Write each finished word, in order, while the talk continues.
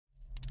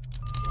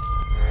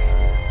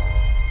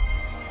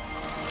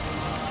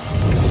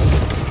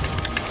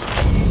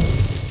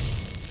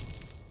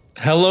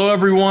Hello,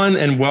 everyone,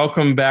 and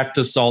welcome back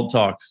to SALT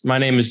Talks. My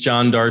name is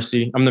John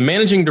Darcy. I'm the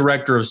managing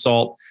director of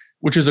SALT,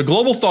 which is a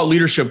global thought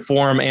leadership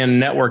forum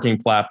and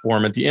networking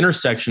platform at the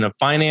intersection of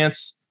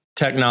finance,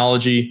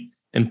 technology,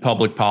 and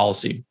public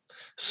policy.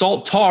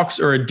 SALT Talks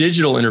are a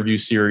digital interview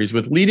series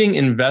with leading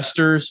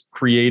investors,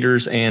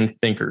 creators, and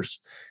thinkers.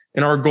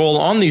 And our goal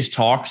on these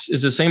talks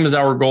is the same as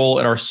our goal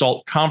at our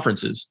SALT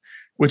conferences,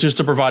 which is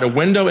to provide a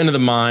window into the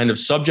mind of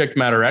subject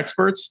matter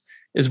experts,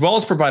 as well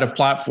as provide a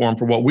platform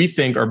for what we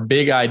think are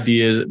big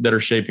ideas that are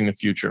shaping the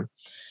future.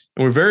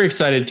 And we're very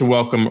excited to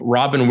welcome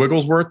Robin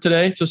Wigglesworth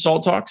today to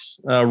SALT Talks.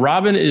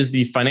 Robin is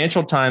the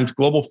Financial Times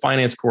Global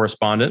Finance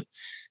Correspondent,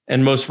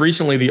 and most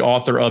recently the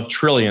author of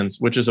Trillions,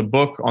 which is a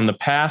book on the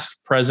past,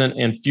 present,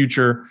 and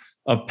future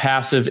of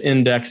passive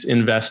index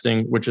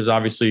investing, which has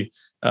obviously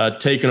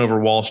taken over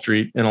Wall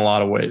Street in a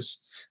lot of ways.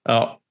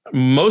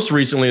 Most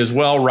recently as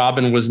well,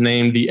 Robin was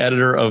named the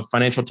editor of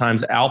Financial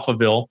Times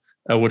Alphaville,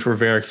 which we're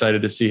very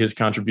excited to see his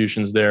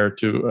contributions there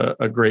to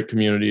a great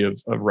community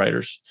of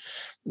writers.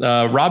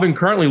 Robin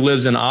currently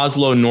lives in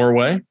Oslo,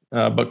 Norway,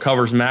 but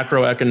covers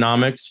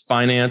macroeconomics,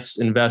 finance,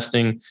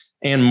 investing,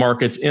 and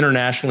markets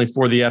internationally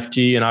for the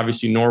FT. And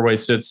obviously, Norway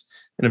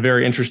sits in a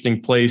very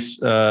interesting place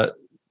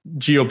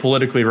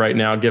geopolitically right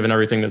now, given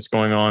everything that's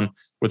going on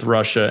with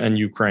Russia and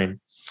Ukraine.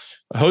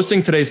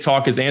 Hosting today's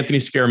talk is Anthony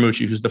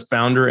Scaramucci, who's the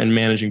founder and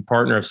managing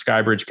partner of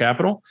Skybridge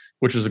Capital,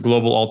 which is a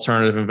global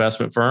alternative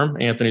investment firm.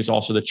 Anthony's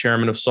also the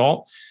chairman of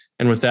SALT.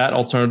 And with that,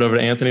 I'll turn it over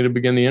to Anthony to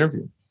begin the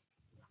interview.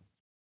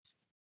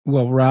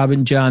 Well,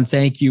 Robin, John,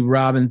 thank you.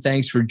 Robin,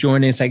 thanks for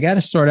joining us. I got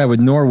to start out with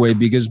Norway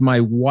because my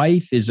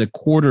wife is a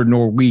quarter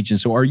Norwegian.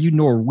 So are you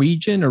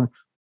Norwegian, or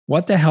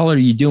what the hell are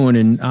you doing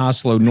in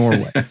Oslo,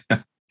 Norway?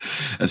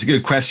 That's a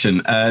good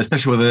question,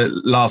 especially with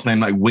a last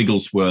name like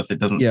Wigglesworth. It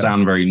doesn't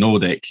sound very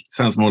Nordic. It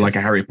sounds more like a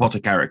Harry Potter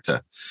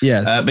character.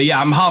 Yes. But yeah,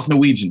 I'm half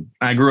Norwegian.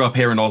 I grew up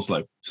here in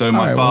Oslo. So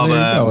my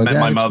father met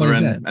my mother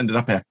and ended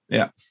up here.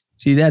 Yeah.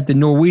 See that the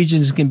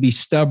Norwegians can be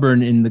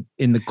stubborn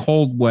in the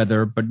cold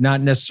weather, but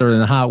not necessarily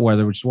in the hot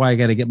weather, which is why I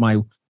got to get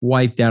my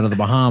wife down to the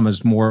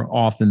Bahamas more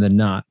often than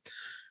not.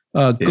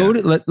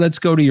 Let's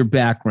go to your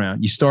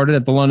background. You started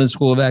at the London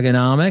School of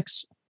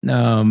Economics.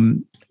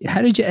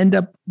 How did you end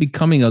up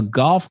becoming a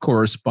golf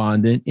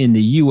correspondent in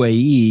the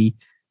UAE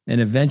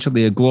and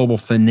eventually a global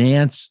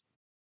finance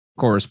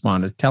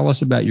correspondent? Tell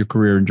us about your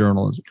career in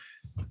journalism.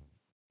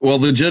 Well,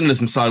 the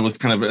journalism side was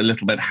kind of a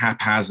little bit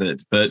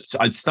haphazard, but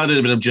I'd studied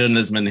a bit of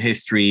journalism and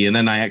history, and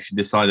then I actually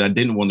decided I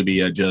didn't want to be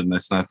a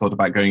journalist, and I thought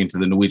about going into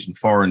the Norwegian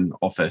Foreign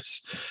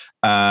Office.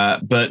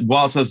 But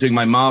whilst I was doing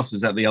my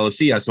master's at the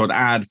LSE, I saw an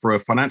ad for a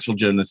financial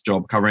journalist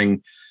job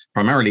covering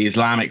primarily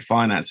Islamic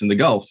finance in the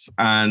Gulf.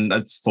 And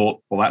I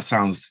thought, well, that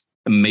sounds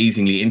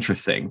amazingly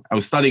interesting. I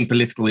was studying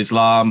political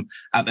Islam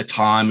at the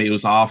time. It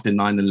was after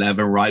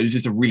 9/11, right? It was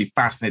just a really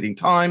fascinating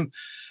time.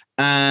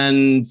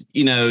 And,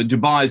 you know,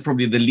 Dubai is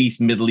probably the least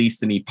Middle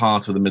Eastern-y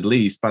part of the Middle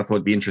East, but I thought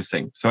it'd be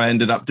interesting. So I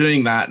ended up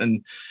doing that.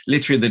 And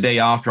literally the day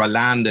after I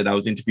landed, I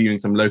was interviewing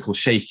some local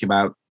sheikh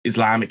about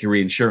Islamic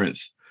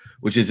reinsurance,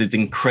 which is as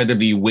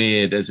incredibly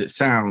weird as it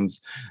sounds.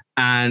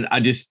 And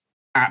I just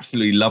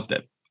absolutely loved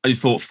it. I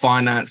just thought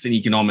finance and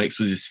economics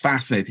was just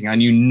fascinating. I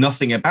knew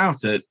nothing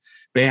about it,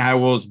 but I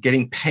was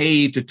getting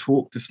paid to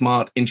talk to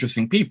smart,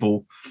 interesting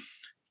people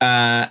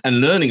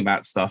and learning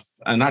about stuff.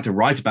 And not to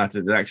write about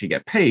it to actually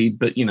get paid,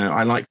 but, you know,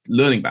 I liked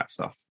learning about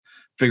stuff,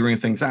 figuring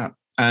things out.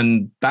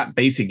 And that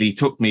basically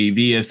took me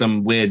via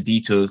some weird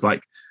detours,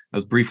 like I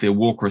was briefly a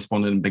war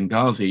correspondent in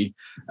Benghazi,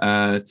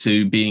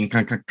 to being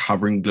kind of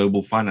covering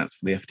global finance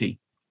for the FT.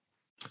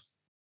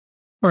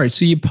 All right.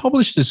 So you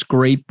published this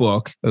great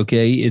book.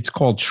 Okay. It's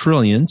called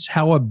Trillions: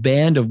 How a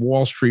Band of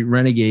Wall Street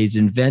Renegades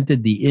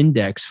Invented the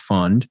Index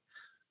Fund.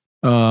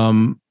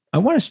 I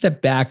want to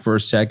step back for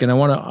a second. I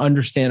want to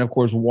understand, of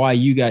course, why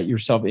you got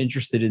yourself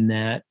interested in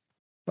that.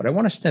 But I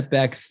want to step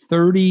back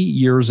 30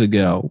 years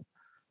ago,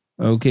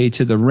 okay,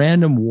 to the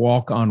Random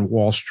Walk on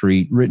Wall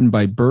Street, written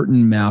by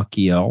Burton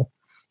Malkiel,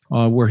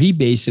 where he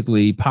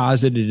basically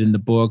posited in the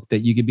book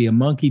that you could be a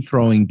monkey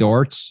throwing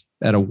darts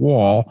at a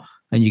wall,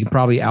 and you can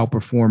probably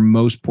outperform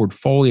most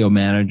portfolio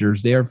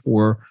managers.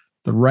 Therefore,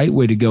 the right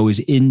way to go is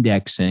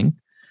indexing.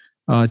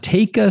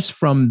 Take us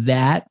from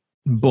that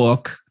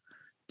book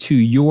to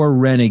your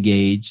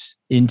renegades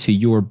into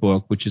your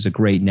book, which is a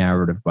great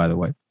narrative, by the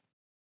way.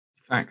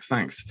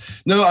 Thanks.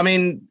 No, I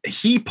mean,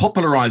 he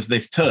popularized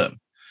this term.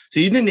 So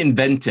he didn't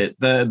invent it.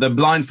 The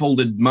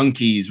blindfolded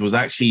monkeys was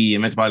actually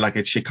invented by like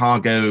a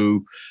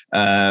Chicago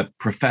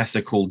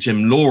professor called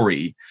Jim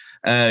Laurie.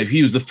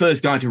 He was the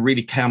first guy to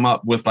really come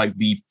up with like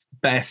the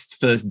best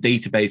first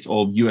database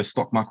of US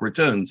stock market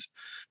returns.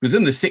 Because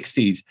in the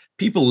 60s,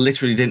 people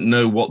literally didn't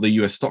know what the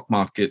US stock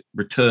market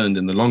returned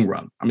in the long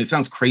run. I mean, it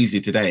sounds crazy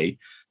today,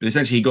 but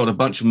essentially he got a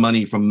bunch of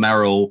money from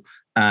Merrill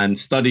and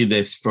studied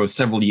this for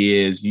several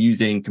years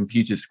using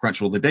computers to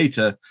crunch all the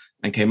data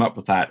and came up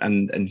with that.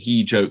 And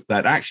he joked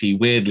that actually,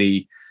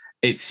 weirdly,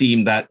 it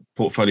seemed that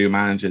portfolio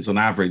managers on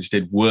average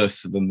did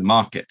worse than the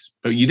market.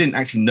 But you didn't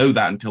actually know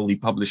that until he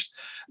published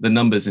the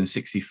numbers in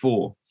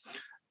 64.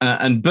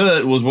 And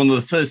Bert was one of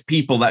the first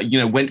people that,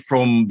 went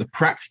from the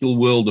practical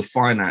world of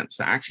finance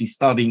to actually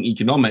studying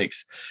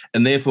economics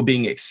and therefore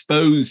being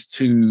exposed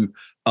to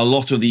a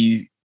lot of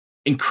the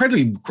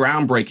incredibly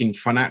groundbreaking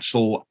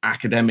financial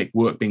academic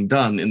work being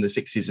done in the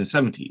 60s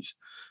and 70s.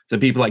 So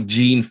people like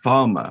Gene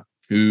Farmer,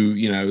 who,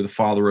 the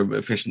father of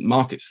efficient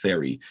markets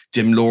theory,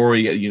 Jim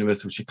Laurie at the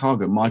University of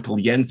Chicago, Michael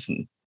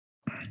Jensen,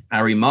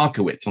 Ari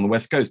Markowitz on the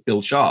West Coast,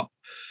 Bill Sharp.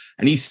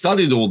 And he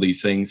studied all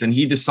these things and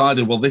he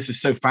decided, well, this is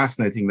so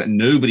fascinating that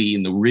nobody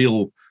in the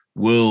real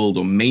world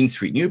or Main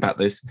Street knew about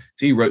this.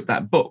 So he wrote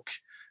that book.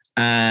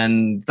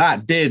 And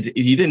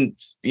he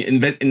didn't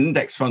invent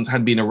index funds,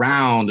 had been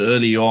around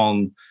early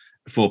on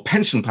for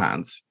pension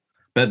plans.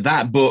 But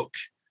that book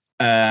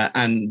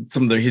and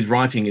some of his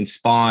writing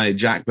inspired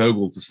Jack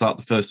Bogle to start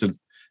the first of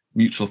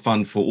mutual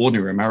fund for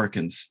ordinary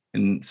Americans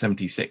in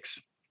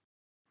 76.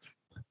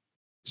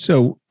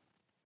 So,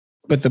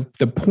 but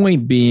the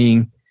point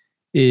being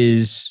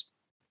is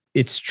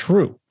it's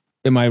true.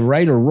 Am I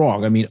right or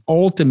wrong? I mean,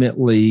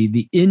 ultimately,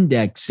 the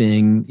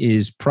indexing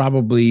is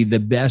probably the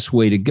best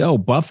way to go.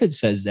 Buffett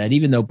says that,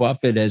 even though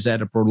Buffett has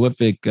had a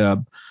prolific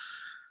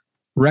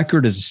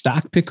record as a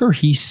stock picker,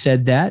 he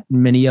said that.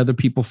 Many other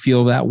people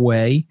feel that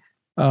way.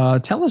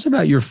 Tell us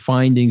about your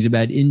findings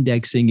about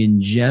indexing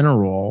in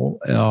general,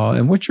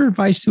 and what's your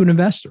advice to an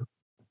investor?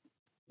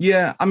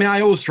 Yeah, I mean,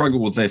 I always struggle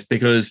with this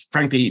because,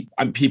 frankly,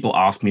 people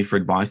ask me for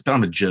advice, but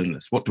I'm a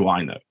journalist. What do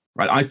I know,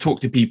 right? I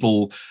talk to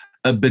people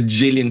a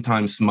bajillion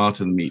times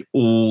smarter than me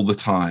all the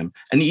time,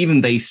 and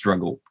even they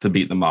struggle to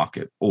beat the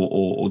market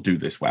or do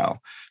this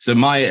well. So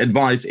my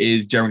advice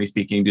is, generally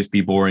speaking, just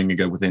be boring and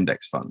go with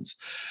index funds.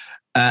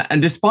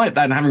 And despite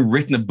that, and having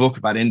written a book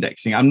about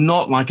indexing, I'm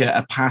not like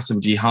a passive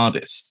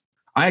jihadist.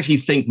 I actually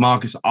think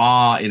markets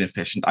are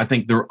inefficient. I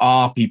think there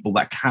are people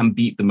that can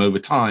beat them over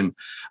time.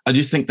 I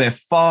just think they're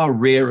far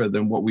rarer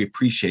than what we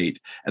appreciate,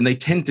 and they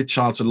tend to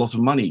charge a lot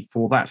of money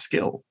for that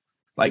skill.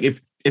 Like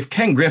if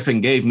Ken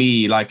Griffin gave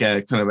me like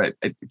a kind of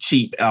a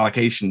cheap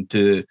allocation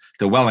to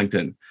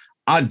Wellington,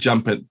 I'd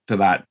jump to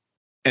that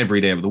every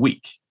day of the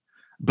week.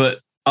 But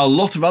a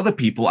lot of other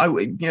people,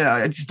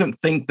 I just don't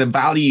think the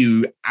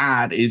value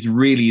add is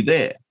really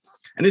there.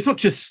 And it's not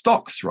just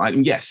stocks, right?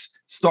 And yes,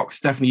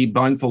 stocks definitely,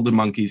 blindfolded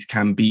monkeys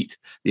can beat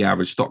the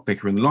average stock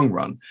picker in the long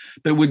run.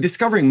 But we're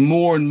discovering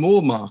more and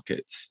more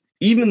markets,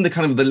 even the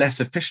kind of the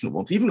less efficient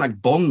ones, even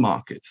like bond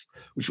markets,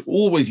 which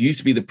always used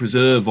to be the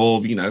preserve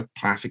of,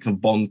 classic and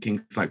bond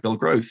kings like Bill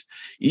Gross.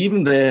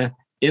 Even there,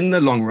 in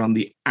the long run,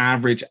 the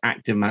average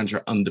active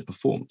manager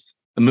underperforms.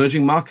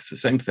 Emerging markets, the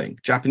same thing.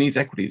 Japanese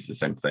equities, the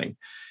same thing.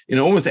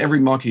 Almost every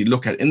market you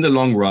look at in the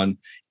long run,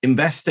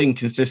 investing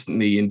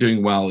consistently and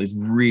doing well is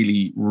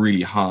really,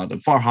 really hard,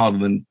 and far harder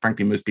than,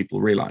 frankly, most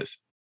people realize.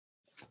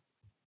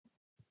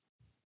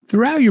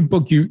 Throughout your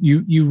book,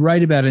 you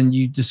write about and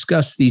you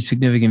discuss these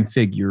significant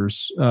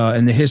figures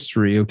and the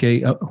history.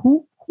 Okay,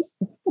 who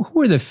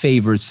are the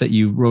favorites that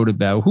you wrote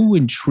about? Who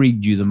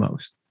intrigued you the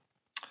most?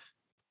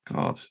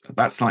 God,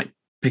 that's like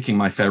picking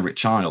my favorite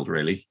child,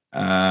 really.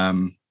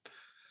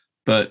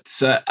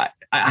 But I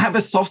have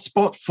a soft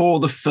spot for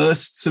the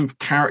first sort of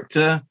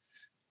character,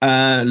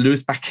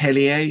 Louis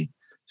Bachelier.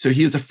 So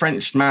he was a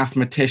French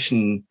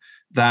mathematician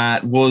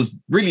that was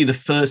really the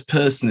first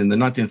person in the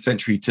 19th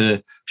century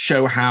to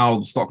show how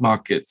the stock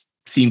markets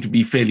seem to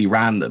be fairly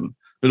random,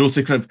 but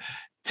also kind of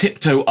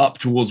tiptoe up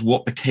towards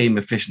what became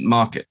efficient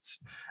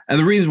markets. And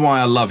the reason why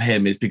I love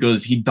him is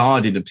because he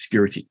died in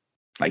obscurity.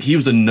 Like, he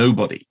was a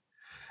nobody.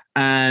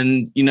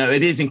 And,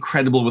 it is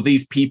incredible with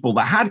these people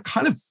that had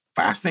kind of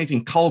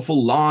fascinating,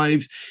 colorful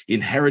lives. He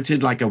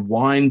inherited like a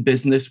wine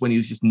business when he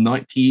was just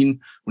 19,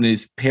 when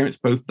his parents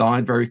both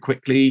died very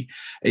quickly.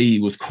 He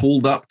was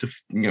called up to,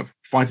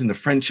 fight in the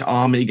French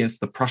army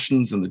against the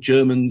Prussians and the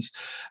Germans.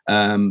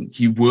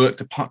 He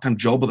worked a part-time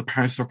job at the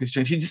Paris Stock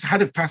Exchange. He just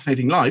had a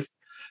fascinating life,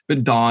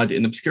 but died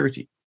in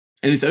obscurity.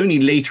 And it's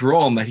only later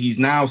on that he's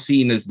now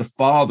seen as the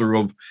father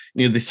of,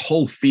 this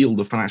whole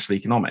field of financial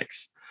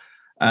economics.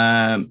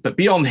 But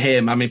beyond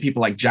him, I mean,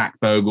 people like Jack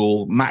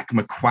Bogle, Mac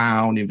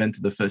McCown, who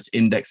invented the first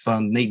index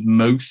fund, Nate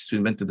Most, who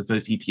invented the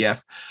first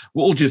ETF,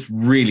 were all just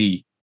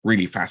really,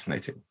 really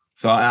fascinating.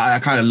 So I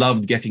kind of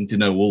loved getting to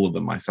know all of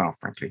them myself,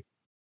 frankly.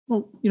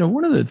 Well,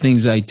 one of the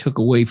things I took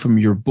away from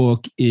your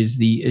book is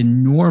the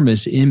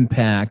enormous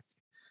impact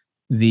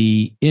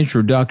the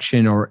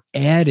introduction or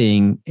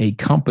adding a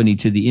company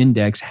to the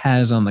index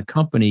has on the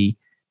company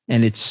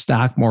and its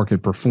stock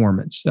market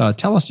performance.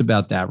 Tell us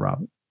about that,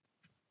 Robert.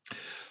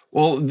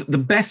 Well, the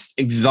best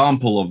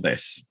example of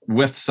this,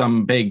 with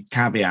some big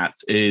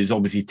caveats, is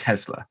obviously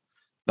Tesla.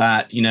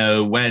 That,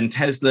 when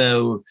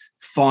Tesla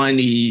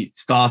finally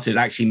started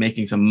actually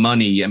making some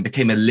money and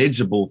became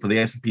eligible for the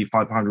S&P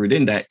 500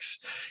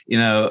 index,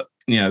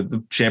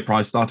 the share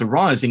price started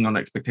rising on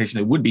expectation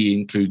it would be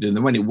included.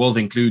 And when it was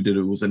included,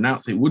 it was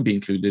announced it would be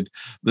included,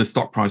 the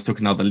stock price took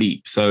another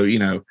leap. So,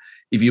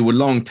 if you were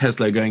long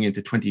Tesla going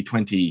into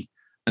 2020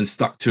 and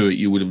stuck to it,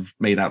 you would have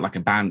made out like a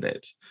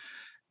bandit.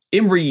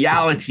 In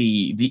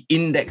reality, the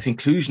index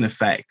inclusion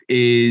effect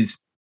it's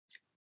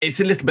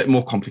a little bit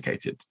more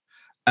complicated.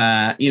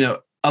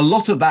 a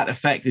lot of that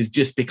effect is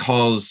just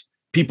because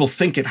people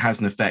think it has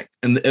an effect,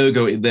 and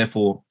ergo it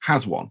therefore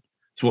has one.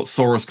 It's what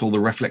Soros called the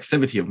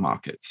reflexivity of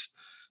markets.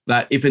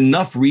 That if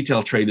enough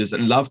retail traders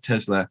that love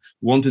Tesla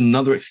want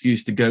another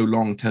excuse to go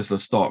long Tesla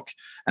stock,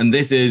 and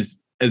this is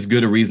as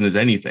good a reason as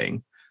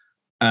anything,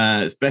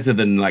 it's better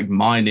than like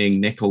mining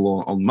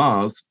nickel on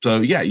Mars. So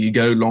yeah, you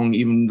go long,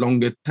 even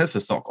longer Tesla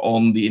stock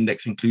on the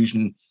index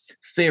inclusion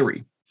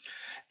theory.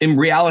 In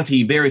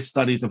reality, various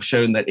studies have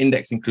shown that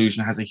index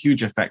inclusion has a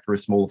huge effect or a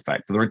small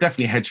effect. But there are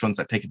definitely hedge funds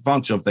that take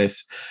advantage of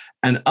this,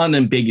 and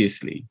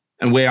unambiguously,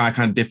 and where I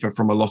kind of differ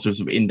from a lot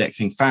of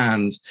indexing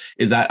fans,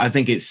 is that I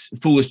think it's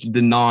foolish to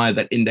deny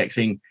that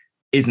indexing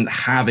isn't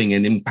having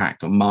an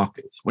impact on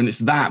markets. When it's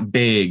that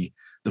big,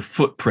 the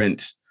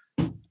footprint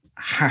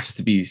has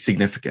to be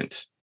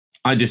significant.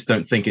 I just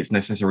don't think it's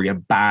necessarily a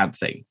bad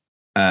thing,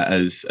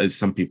 as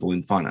some people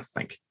in finance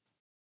think.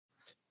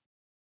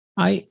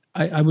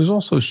 I was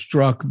also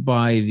struck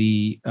by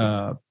the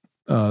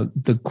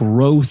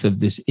growth of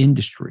this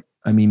industry.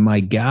 I mean, my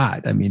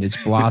God! I mean,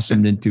 it's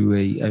blossomed into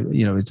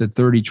it's a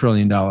 $30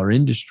 trillion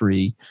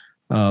industry.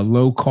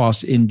 Low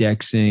cost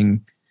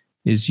indexing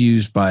is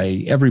used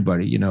by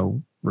everybody.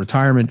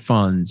 Retirement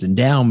funds,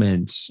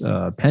 endowments,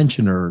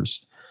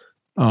 pensioners.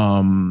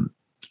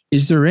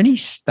 Is there any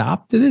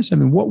stop to this? I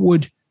mean, what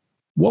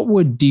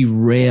would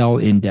derail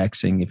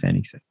indexing, if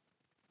anything?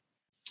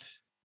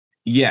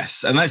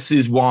 Yes, and this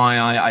is why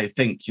I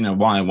think,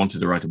 why I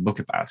wanted to write a book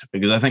about it,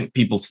 because I think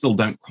people still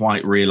don't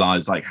quite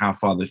realize like how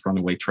far this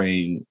runaway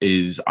train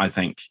is, I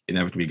think,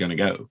 inevitably going to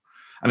go.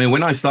 I mean,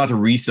 when I started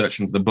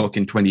researching for the book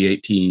in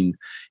 2018,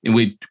 and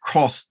we'd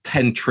crossed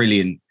 10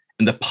 trillion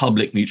in the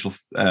public mutual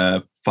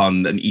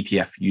fund and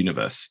ETF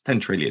universe, 10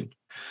 trillion.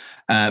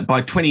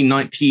 By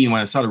 2019,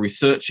 when I started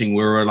researching,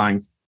 we were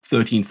around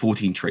 13,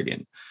 14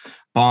 trillion.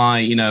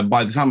 By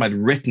the time I'd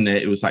written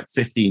it, it was like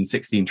 15,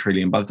 16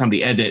 trillion. By the time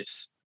the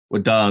edits were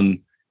done,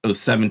 it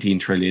was 17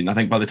 trillion. I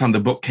think by the time the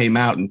book came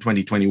out in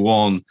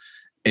 2021,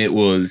 it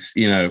was,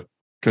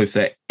 close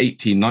to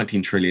 18,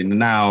 19 trillion. And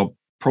now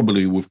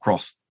probably we've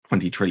crossed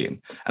 20 trillion.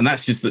 And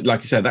that's just,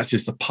 like you said, that's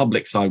just the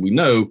public side. We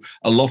know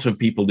a lot of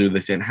people do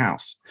this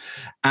in-house.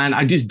 And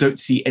I just don't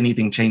see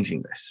anything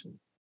changing this.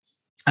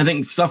 I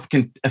think stuff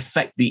can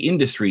affect the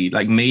industry.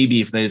 Like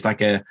maybe if there's like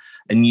a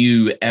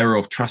new era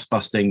of trust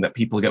busting that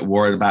people get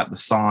worried about the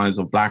size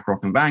of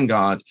BlackRock and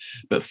Vanguard,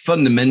 but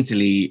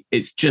fundamentally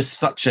it's just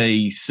such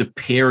a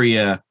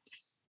superior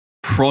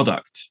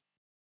product,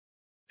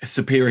 a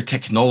superior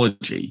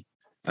technology.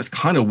 That's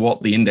kind of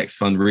what the index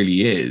fund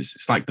really is.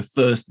 It's like the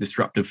first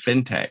disruptive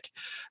fintech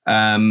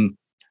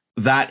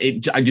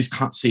I just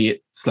can't see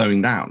it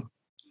slowing down.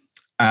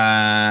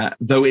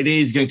 Though it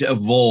is going to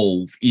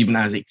evolve even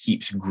as it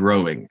keeps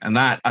growing. And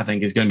that, I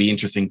think, is going to be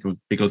interesting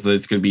because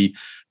there's going to be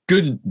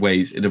good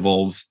ways it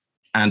evolves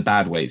and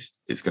bad ways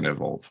it's going to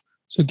evolve.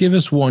 So give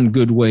us one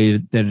good way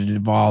that it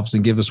evolves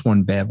and give us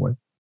one bad way.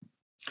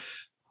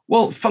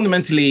 Well,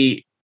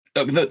 fundamentally,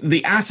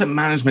 the asset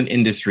management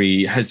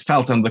industry has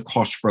felt under the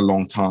cosh for a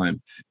long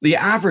time. The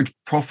average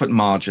profit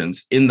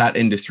margins in that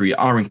industry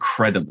are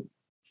incredible.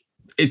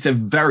 It's a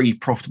very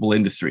profitable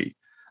industry.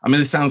 I mean,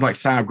 this sounds like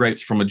sour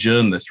grapes from a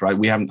journalist, right?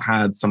 We haven't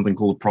had something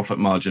called a profit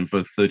margin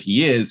for 30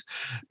 years.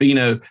 But,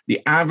 the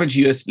average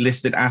US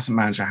listed asset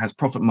manager has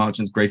profit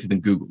margins greater than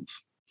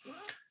Google's.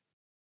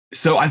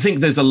 So I think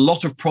there's a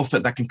lot of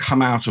profit that can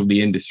come out of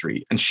the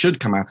industry and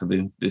should come out of the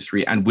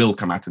industry and will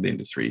come out of the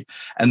industry.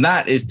 And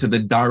that is to the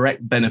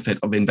direct benefit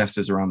of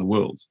investors around the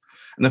world.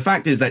 And the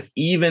fact is that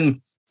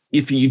even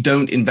if you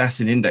don't invest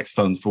in index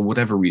funds for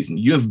whatever reason,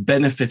 you have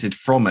benefited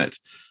from it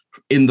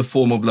in the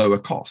form of lower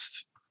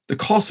costs. The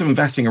cost of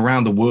investing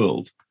around the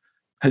world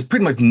has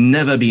pretty much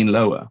never been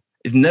lower.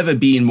 It's never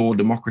been more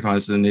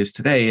democratized than it is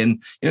today.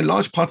 And a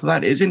large part of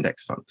that is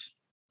index funds.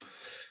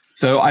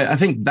 So I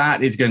think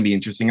that is going to be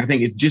interesting. I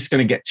think it's just going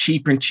to get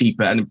cheaper and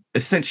cheaper. And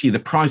essentially the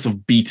price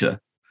of beta,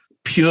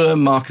 pure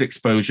market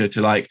exposure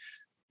to like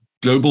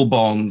global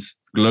bonds,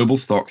 global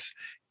stocks,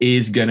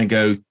 is going to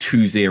go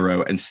to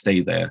zero and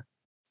stay there.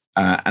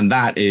 And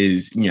that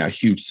is a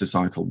huge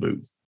societal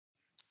boom.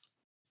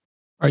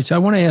 All right, so I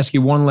want to ask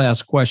you one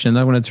last question.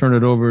 I want to turn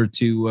it over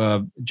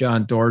to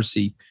John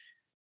Darcy.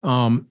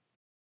 In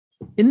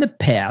the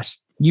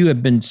past, you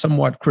have been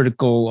somewhat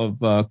critical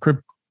of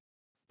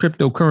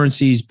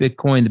cryptocurrencies,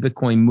 Bitcoin, the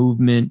Bitcoin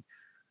movement.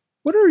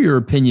 What are your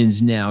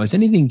opinions now? Has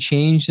anything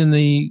changed in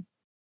the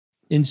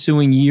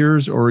ensuing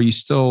years, or are you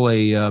still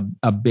a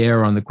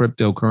bear on the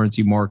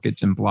cryptocurrency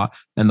markets and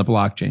the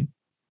blockchain?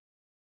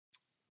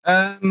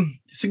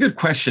 It's a good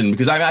question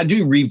because I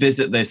do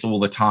revisit this all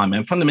the time.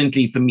 And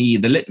fundamentally for me,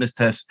 the litmus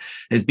test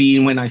has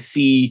been when I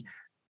see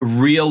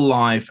real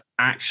life,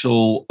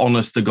 actual,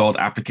 honest to God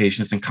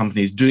applications and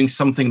companies doing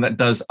something that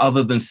does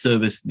other than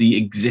service the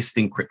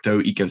existing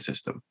crypto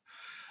ecosystem.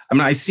 I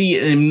mean, I see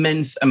an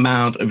immense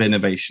amount of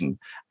innovation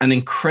and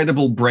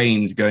incredible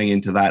brains going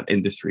into that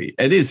industry.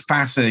 It is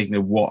fascinating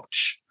to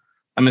watch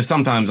I mean,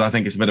 sometimes I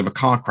think it's a bit of a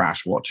car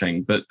crash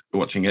watching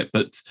it,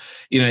 but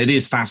it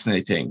is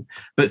fascinating.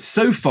 But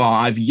so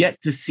far, I've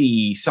yet to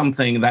see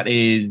something that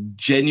is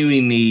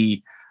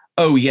genuinely,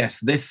 oh yes,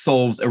 this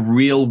solves a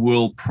real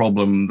world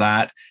problem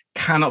that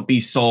cannot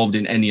be solved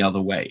in any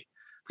other way.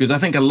 Because I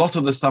think a lot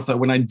of the stuff that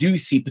when I do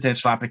see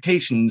potential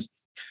applications,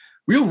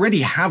 we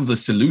already have the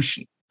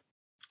solution,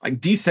 like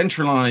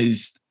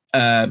decentralized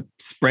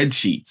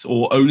spreadsheets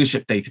or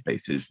ownership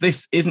databases.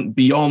 This isn't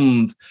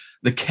beyond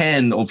the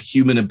ken of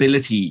human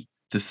ability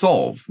to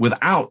solve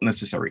without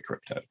necessary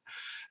crypto.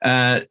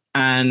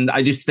 And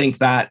I just think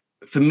that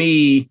for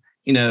me,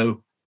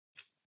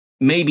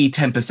 maybe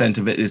 10%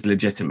 of it is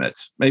legitimate,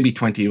 maybe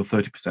 20 or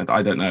 30%,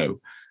 I don't know.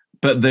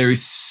 But there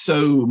is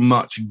so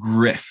much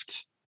grift,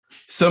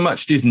 so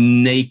much just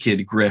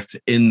naked grift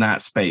in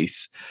that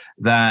space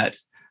that,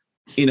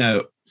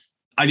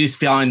 I just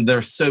find there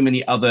are so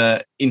many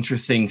other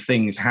interesting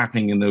things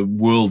happening in the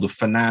world of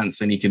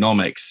finance and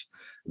economics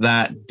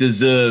that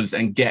deserves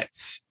and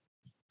gets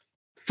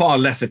far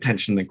less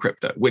attention than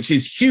crypto, which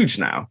is huge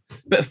now.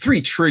 But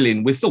 3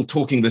 trillion, we're still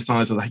talking the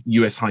size of the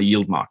US high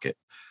yield market.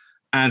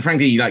 And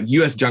frankly, like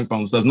US junk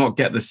bonds does not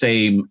get the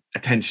same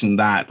attention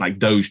that like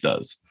Doge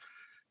does.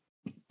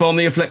 But on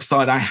the flip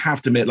side, I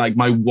have to admit, like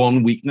my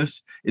one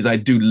weakness is I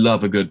do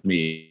love a good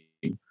meme.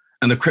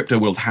 And the crypto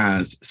world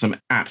has some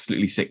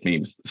absolutely sick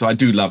memes. So I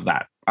do love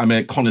that. I'm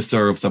a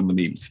connoisseur of some of the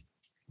memes.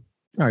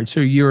 All right. So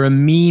you're a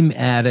meme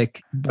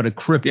addict, but a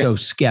crypto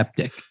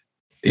skeptic.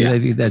 Yeah, I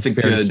think that's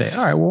fair to say.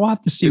 All right. Well, we'll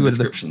have to see what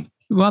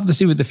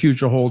the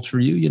future holds for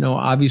you.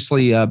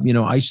 Obviously,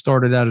 I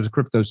started out as a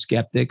crypto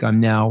skeptic. I'm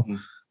now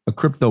a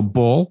crypto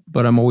bull,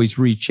 but I'm always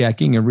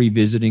rechecking and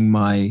revisiting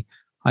my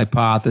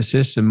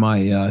hypothesis and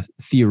my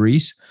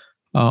theories.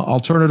 I'll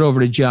turn it over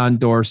to John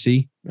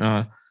Dorsey.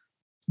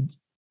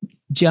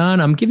 John,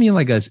 I'm giving you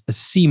like a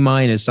C-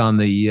 on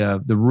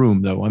the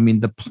room, though. I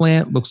mean, the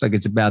plant looks like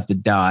it's about to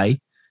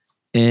die,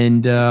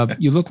 and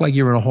you look like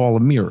you're in a hall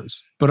of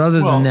mirrors. But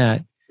other than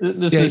that,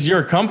 this is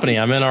your company.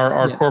 I'm in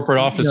our corporate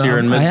office here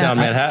in Midtown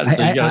Manhattan.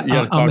 So you got to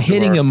talk. I'm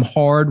hitting him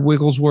hard,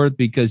 Wigglesworth,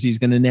 because he's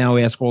going to now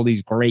ask all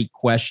these great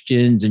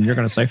questions, and you're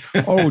going to say,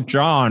 "Oh,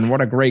 John,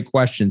 what a great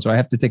question!" So I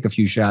have to take a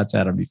few shots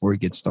at him before he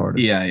gets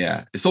started.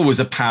 Yeah. It's always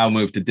a power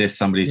move to diss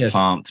somebody's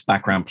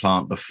background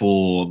plant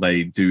before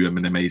they do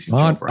an amazing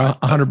job. Right?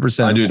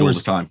 100%. I do it all the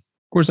time.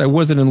 Of course, I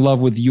wasn't in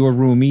love with your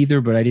room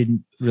either, but I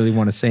didn't really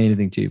want to say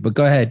anything to you. But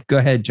go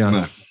ahead, John.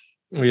 No.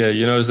 Yeah,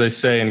 as they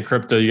say in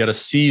crypto, you got to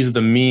seize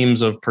the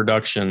memes of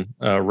production,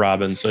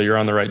 Robin. So you're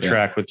on the right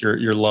track with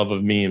your love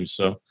of memes.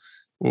 So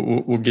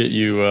we'll get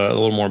you a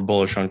little more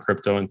bullish on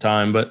crypto in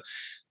time. But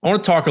I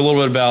want to talk a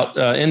little bit about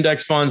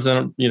index funds.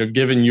 And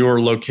given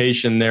your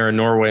location there in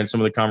Norway and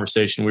some of the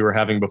conversation we were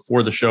having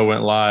before the show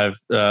went live,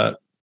 would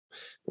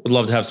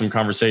love to have some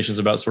conversations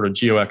about sort of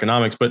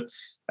geoeconomics. But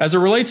as it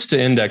relates to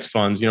index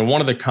funds,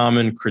 one of the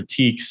common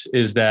critiques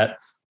is that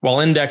while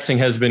indexing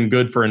has been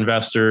good for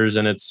investors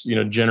and it's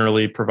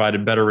generally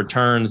provided better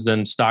returns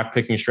than stock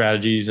picking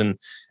strategies and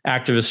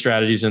activist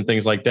strategies and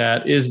things like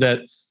that, is that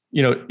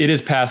it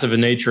is passive in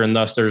nature, and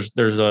thus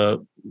there's a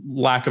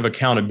lack of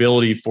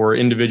accountability for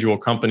individual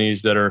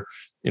companies that are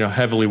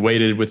heavily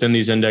weighted within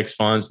these index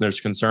funds, and there's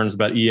concerns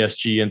about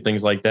ESG and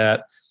things like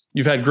that.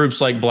 You've had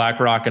groups like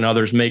BlackRock and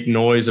others make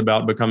noise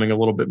about becoming a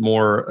little bit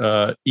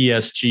more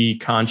ESG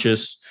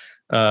conscious.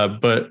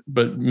 But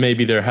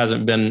maybe there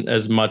hasn't been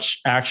as much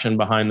action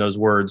behind those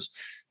words.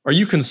 Are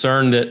you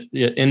concerned that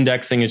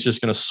indexing is just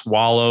going to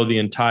swallow the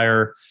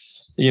entire,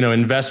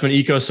 investment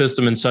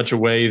ecosystem in such a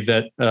way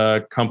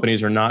that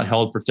companies are not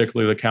held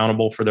particularly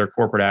accountable for their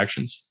corporate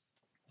actions?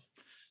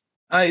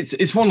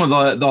 It's one of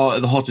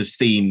the hottest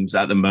themes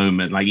at the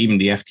moment. Like even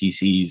the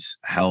FTC's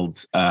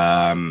held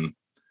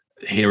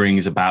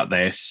hearings about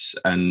this,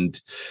 and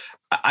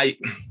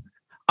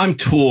I'm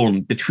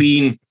torn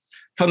between.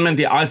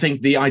 Fundamentally, I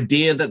think the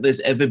idea that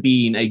there's ever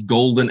been a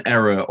golden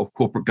era of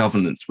corporate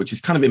governance, which is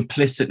kind of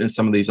implicit in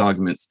some of these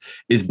arguments,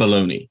 is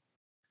baloney.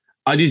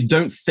 I just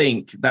don't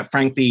think that,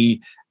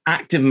 frankly,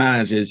 active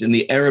managers in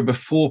the era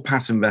before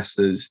passive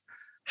investors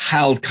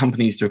held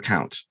companies to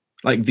account.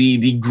 Like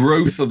the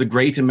growth of the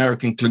great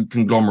American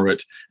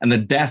conglomerate and the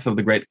death of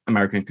the great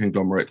American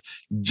conglomerate,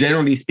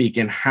 generally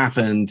speaking,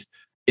 happened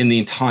in the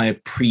entire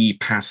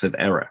pre-passive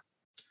era.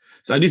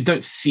 So I just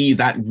don't see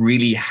that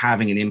really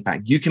having an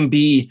impact. You can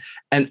be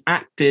an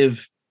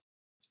active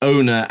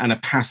owner and a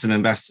passive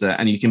investor,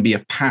 and you can be a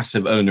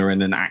passive owner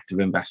and an active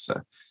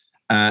investor.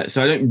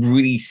 So I don't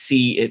really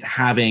see it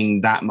having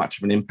that much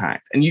of an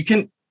impact. And you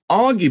can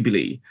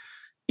arguably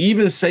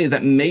even say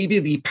that maybe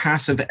the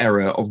passive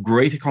era of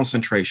greater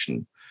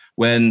concentration,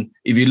 when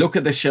if you look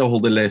at the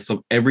shareholder list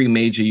of every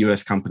major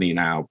US company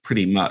now,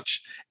 pretty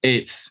much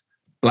it's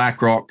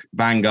BlackRock,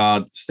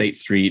 Vanguard, State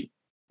Street,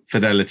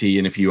 Fidelity,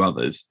 and a few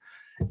others.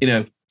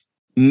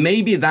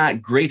 Maybe that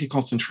greater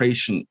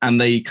concentration and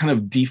the kind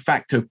of de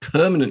facto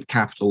permanent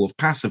capital of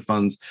passive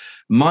funds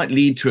might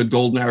lead to a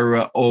golden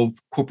era of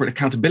corporate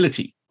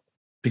accountability.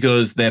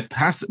 because they're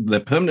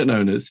permanent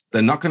owners.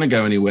 They're not going to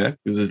go anywhere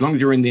because as long as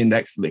you're in the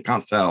index, they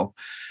can't sell.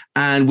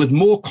 And with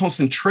more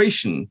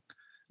concentration,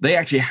 they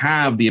actually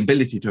have the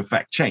ability to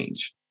affect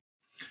change.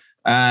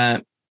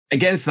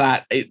 Against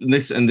that,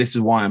 this is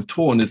why I'm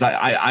torn, is that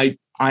I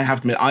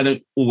have to admit, I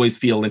don't always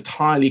feel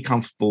entirely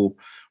comfortable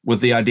with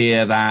the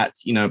idea that,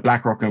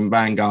 BlackRock and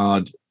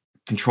Vanguard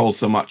control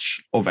so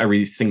much of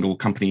every single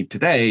company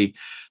today.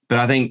 But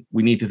I think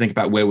we need to think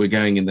about where we're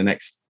going in the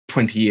next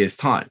 20 years'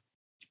 time.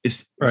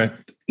 It's right.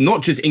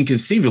 Not just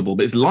inconceivable,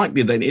 but it's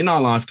likely that in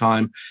our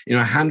lifetime,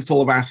 a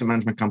handful of asset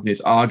management companies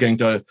are going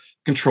to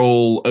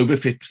control over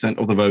 50%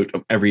 of the vote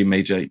of every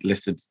major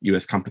listed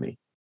US company,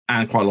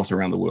 and quite a lot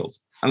around the world.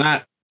 And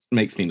that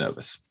makes me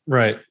nervous.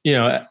 Right.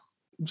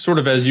 Sort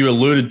of as you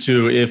alluded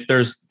to, if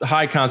there's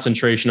high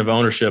concentration of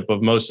ownership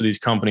of most of these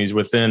companies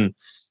within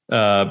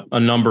a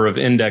number of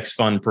index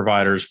fund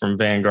providers, from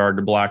Vanguard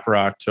to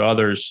BlackRock to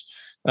others,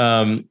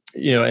 and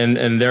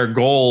their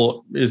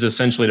goal is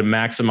essentially to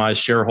maximize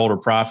shareholder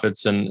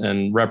profits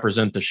and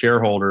represent the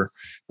shareholder.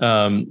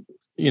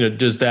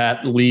 Does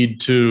that lead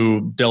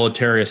to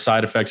deleterious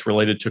side effects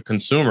related to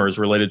consumers,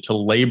 related to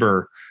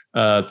labor,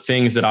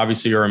 things that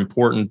obviously are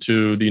important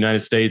to the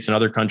United States and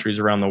other countries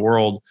around the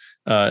world?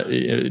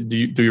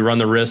 Do you run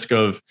the risk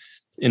of,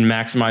 in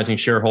maximizing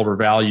shareholder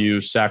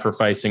value,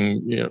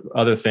 sacrificing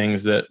other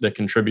things that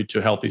contribute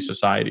to healthy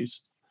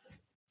societies?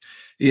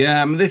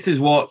 Yeah, this is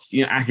what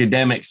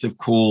academics have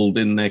called,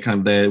 in their kind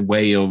of their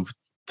way of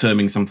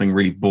terming something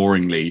really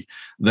boringly,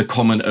 the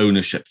common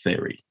ownership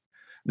theory.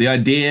 The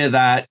idea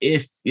that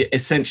if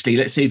essentially,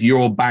 let's say if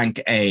you're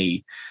Bank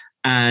A,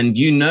 and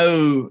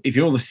if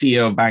you're the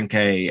CEO of Bank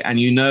A, and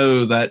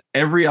that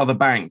every other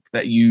bank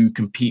that you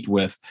compete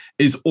with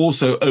is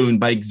also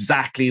owned by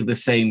exactly the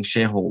same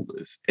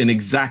shareholders in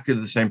exactly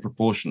the same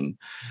proportion,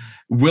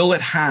 will it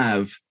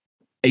have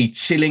a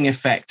chilling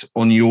effect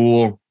on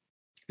your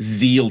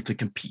zeal to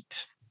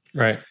compete?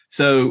 Right.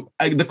 So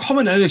the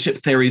common ownership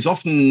theory is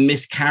often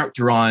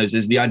mischaracterized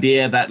as the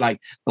idea that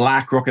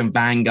BlackRock and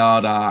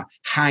Vanguard are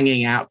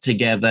hanging out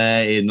together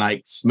in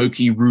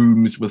smoky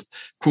rooms with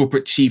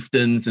corporate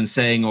chieftains and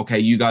saying, okay,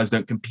 you guys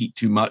don't compete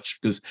too much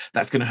because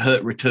that's going to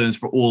hurt returns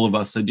for all of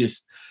us. So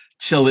just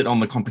chill it on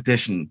the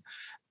competition.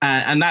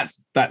 And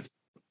that's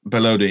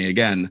baloney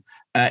again.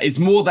 It's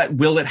more that,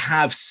 will it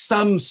have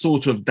some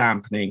sort of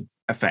dampening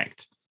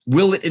effect?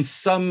 Will it in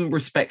some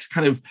respects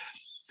kind of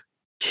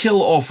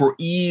kill off or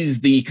ease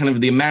the kind of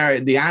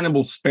the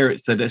animal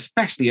spirits that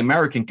especially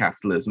American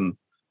capitalism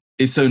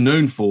is so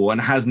known for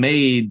and has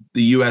made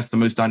the US the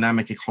most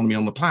dynamic economy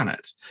on the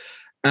planet?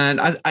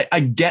 And I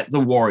get the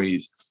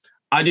worries.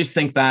 I just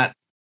think that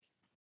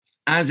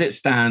as it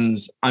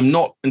stands, I'm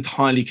not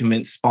entirely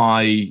convinced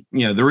by,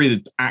 there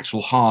is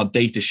actual hard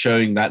data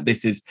showing that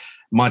this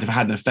might have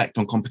had an effect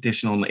on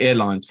competition on the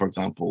airlines, for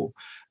example,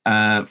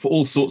 for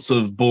all sorts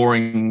of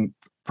boring,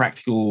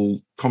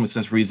 practical, common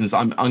sense reasons.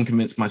 I'm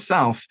unconvinced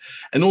myself.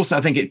 And also,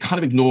 I think it kind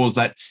of ignores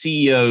that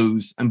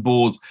CEOs and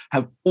boards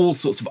have all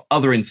sorts of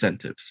other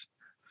incentives.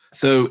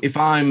 So if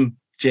I'm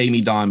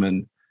Jamie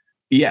Dimon,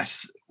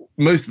 yes,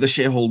 most of the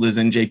shareholders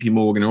in JP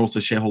Morgan are also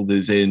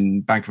shareholders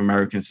in Bank of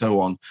America and so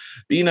on.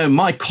 But,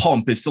 my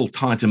comp is still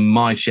tied to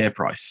my share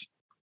price,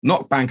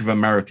 not Bank of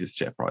America's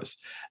share price.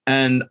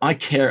 And I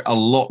care a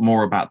lot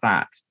more about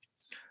that.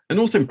 And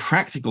also in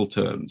practical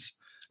terms,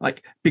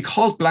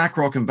 because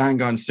BlackRock and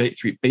Vanguard and State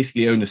Street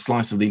basically own a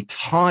slice of the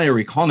entire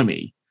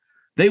economy,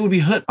 they would be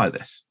hurt by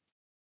this.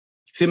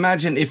 So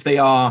imagine if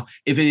it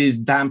is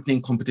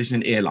dampening competition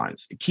in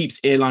airlines, it keeps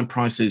airline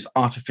prices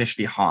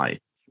artificially high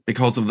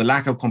because of the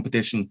lack of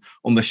competition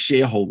on the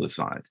shareholder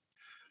side.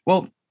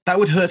 Well, that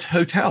would hurt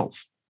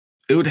hotels.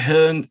 It would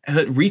hurt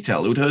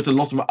retail. It would hurt a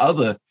lot of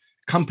other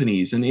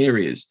companies and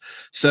areas.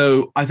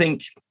 So I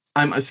think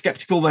I'm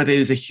skeptical that it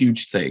is a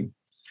huge thing.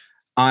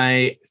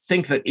 I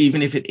think that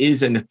even if it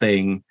is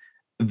anything,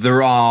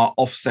 there are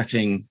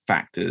offsetting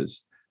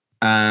factors.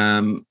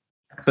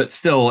 But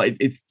still,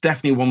 it's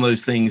definitely one of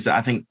those things that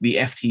I think the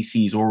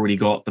FTC's already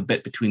got the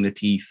bit between the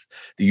teeth.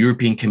 The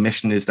European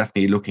Commission is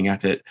definitely looking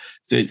at it.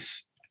 So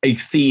it's a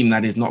theme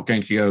that is not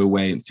going to go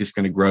away. It's just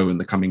going to grow in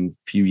the coming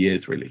few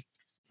years, really.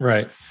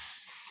 Right.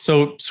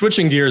 So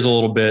switching gears a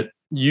little bit,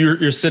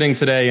 you're sitting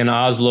today in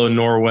Oslo,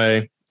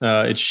 Norway.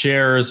 It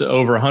shares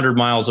over 100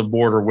 miles of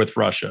border with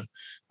Russia.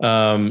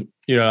 I'm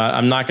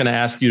not going to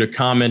ask you to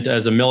comment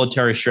as a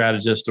military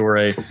strategist or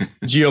a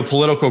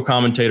geopolitical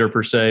commentator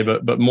per se,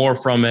 but more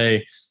from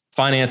a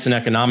finance and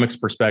economics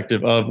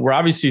perspective of, we're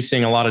obviously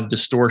seeing a lot of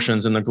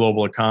distortions in the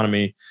global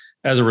economy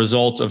as a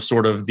result of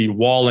sort of the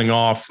walling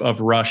off of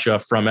Russia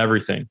from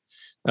everything.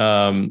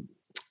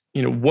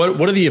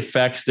 What are the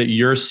effects that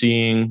you're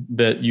seeing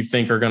that you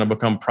think are going to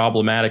become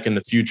problematic in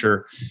the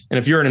future? And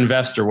if you're an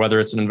investor, whether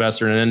it's an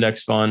investor in an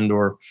index fund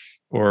or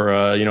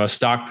a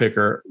stock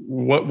picker,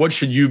 what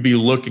should you be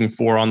looking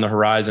for on the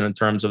horizon in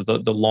terms of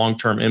the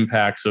long-term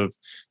impacts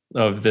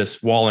of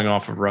this walling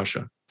off of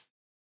Russia?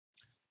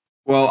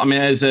 Well, I mean,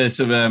 as a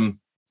sort of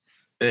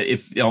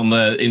if on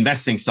the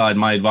investing side,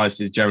 my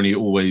advice is generally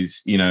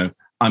always,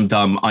 I'm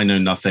dumb, I know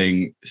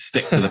nothing,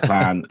 stick to the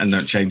plan and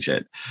don't change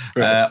it.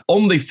 Right.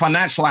 On the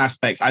financial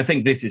aspects, I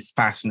think this is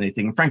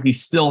fascinating and frankly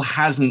still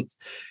hasn't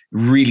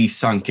really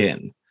sunk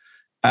in.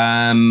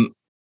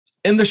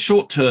 In the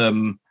short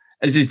term,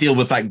 as is deal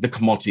with like the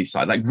commodity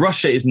side, like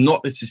Russia is not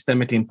a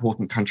systemically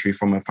important country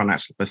from a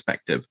financial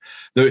perspective,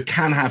 though it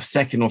can have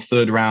second or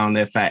third round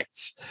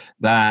effects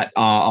that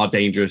are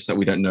dangerous that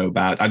we don't know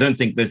about. I don't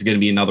think there's going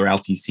to be another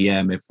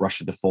LTCM if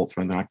Russia defaults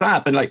or anything like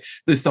that, but like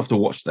there's stuff to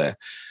watch there.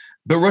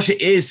 But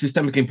Russia is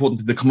systemically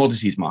important to the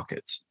commodities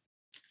markets.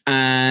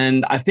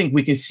 And I think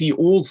we can see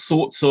all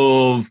sorts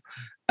of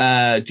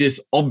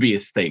just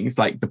obvious things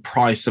like the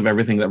price of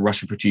everything that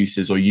Russia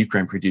produces or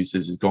Ukraine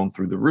produces has gone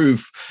through the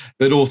roof,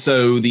 but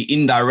also the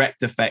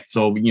indirect effects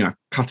of,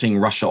 cutting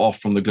Russia off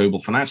from the global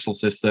financial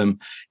system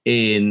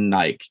in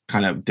like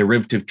kind of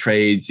derivative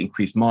trades,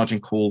 increased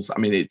margin calls. I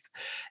mean,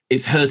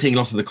 it's hurting a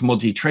lot of the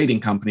commodity trading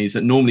companies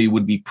that normally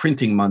would be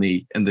printing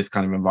money in this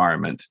kind of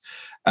environment.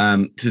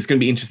 So it's going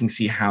to be interesting to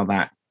see how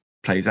that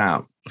plays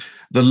out.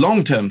 The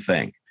long-term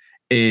thing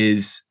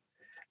is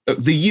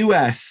the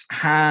US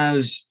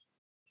has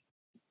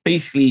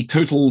basically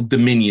total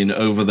dominion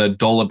over the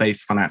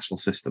dollar-based financial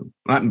system.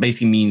 That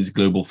basically means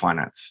global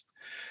finance.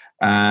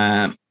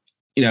 The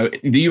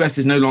US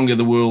is no longer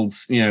the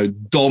world's,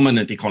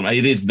 dominant economy.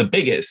 It is the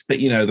biggest, but,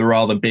 there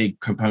are the big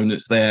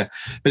components there.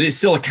 But it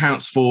still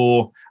accounts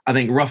for, I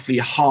think, roughly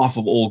half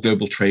of all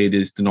global trade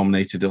is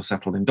denominated or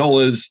settled in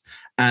dollars.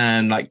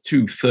 And like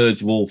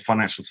 2/3 of all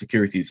financial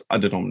securities are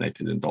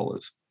denominated in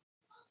dollars.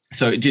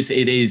 So it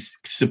is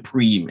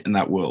supreme in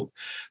that world.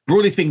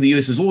 Broadly speaking, the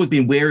US has always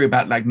been wary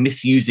about like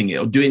misusing it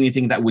or doing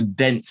anything that would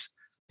dent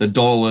the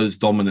dollar's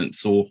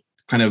dominance or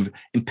kind of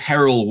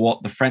imperil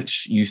what the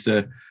French used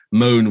to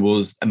moan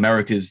was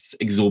America's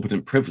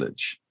exorbitant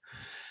privilege.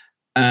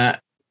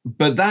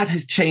 But that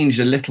has changed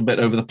a little bit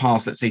over the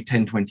past, let's say,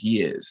 10, 20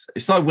 years. It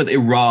started with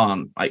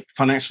Iran, like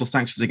financial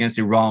sanctions against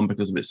Iran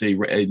because of its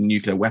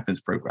nuclear weapons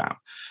program.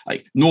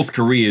 Like North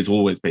Korea has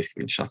always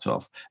basically been shut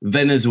off.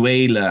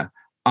 Venezuela,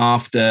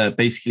 after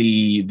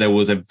basically there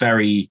was a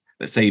very,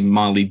 let's say,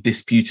 mildly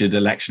disputed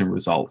election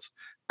result,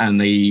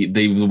 and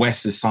the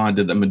West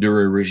decided that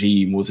Maduro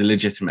regime was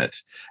illegitimate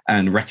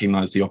and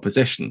recognized the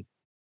opposition.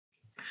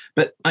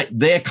 But like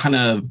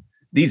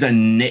these are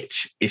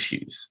niche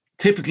issues,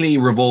 typically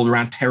revolved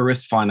around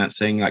terrorist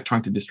financing, like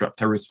trying to disrupt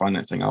terrorist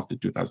financing after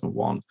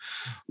 2001.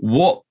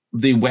 What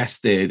the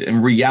West did,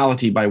 in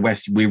reality by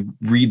West, we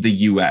read the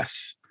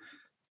US,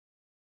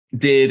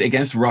 did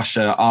against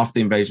Russia after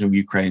the invasion of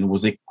Ukraine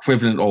was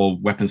equivalent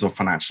of weapons of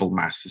financial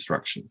mass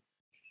destruction.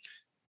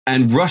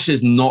 And Russia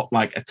is not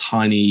like a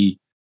tiny,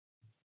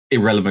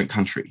 irrelevant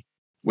country,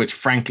 which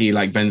frankly,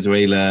 like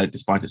Venezuela,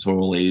 despite its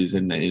oil, is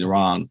in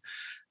Iran.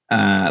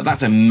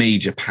 That's a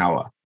major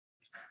power.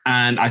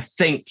 And I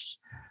think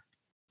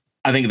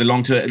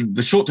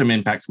the short-term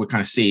impacts we're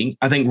kind of seeing,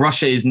 I think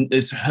Russia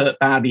is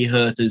badly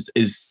hurt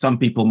as some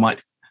people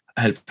might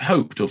have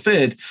hoped or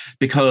feared,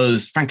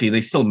 because frankly, they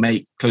still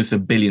make close to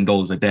 $1 billion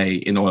a day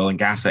in oil and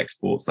gas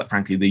exports that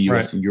frankly, the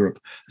US and Europe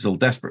are still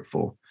desperate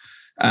for.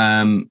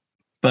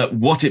 But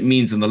what it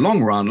means in the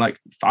long run, like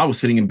if I was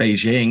sitting in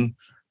Beijing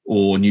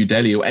or New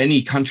Delhi or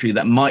any country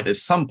that might at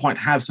some point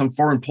have some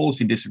foreign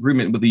policy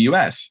disagreement with the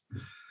US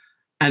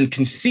and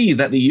can see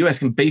that the US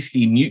can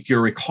basically nuke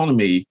your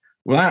economy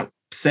without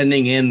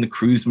sending in the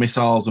cruise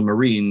missiles and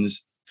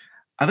Marines,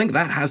 I think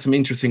that has some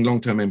interesting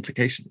long-term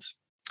implications.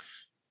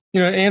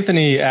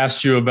 Anthony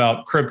asked you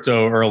about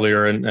crypto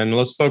earlier, and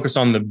let's focus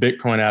on the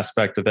Bitcoin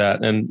aspect of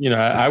that. And,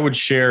 I would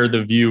share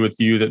the view with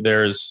you that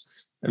there's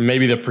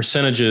maybe the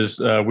percentages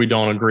we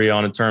don't agree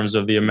on in terms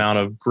of the amount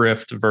of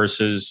grift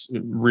versus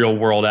real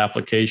world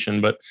application.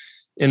 But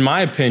in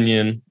my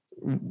opinion,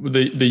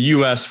 the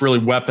U.S. really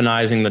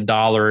weaponizing the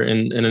dollar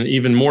in an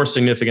even more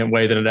significant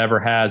way than it ever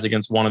has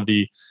against one of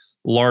the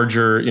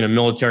larger,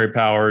 military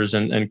powers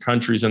and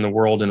countries in the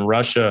world, in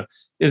Russia,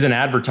 is an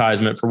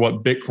advertisement for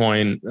what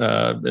Bitcoin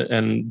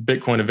and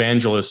Bitcoin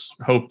evangelists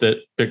hope that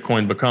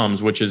Bitcoin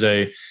becomes, which is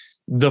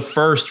the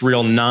first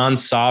real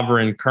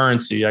non-sovereign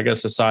currency, I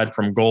guess, aside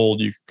from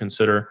gold, you could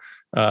consider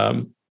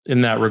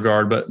in that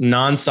regard, but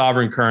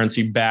non-sovereign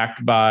currency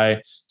backed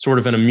by sort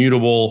of an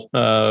immutable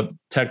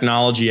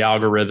technology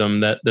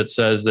algorithm that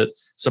says that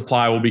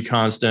supply will be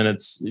constant.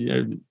 It's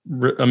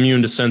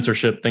immune to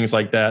censorship, things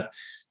like that.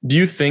 Do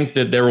you think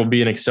that there will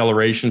be an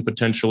acceleration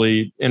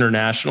potentially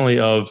internationally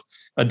of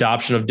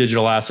adoption of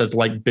digital assets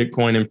like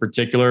Bitcoin in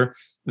particular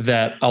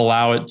that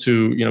allow it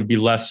to, be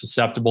less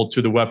susceptible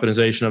to the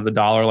weaponization of the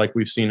dollar like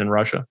we've seen in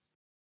Russia?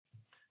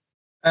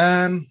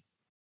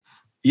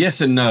 Yes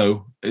and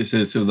no. It's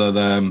sort of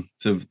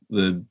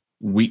the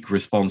weak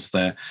response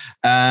there.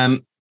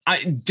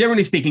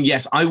 Generally speaking,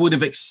 yes, I would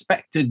have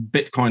expected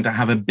Bitcoin to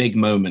have a big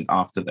moment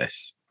after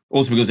this.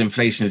 Also because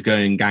inflation is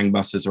going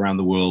gangbusters around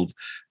the world.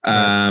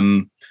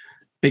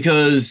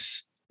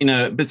 Because,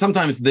 but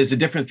sometimes there's a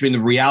difference between the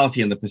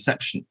reality and the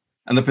perception.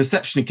 and the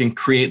perception can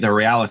create the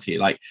reality.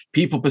 Like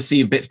people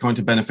perceive Bitcoin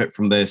to benefit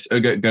from this,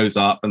 it goes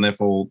up, and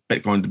therefore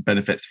Bitcoin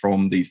benefits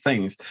from these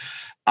things.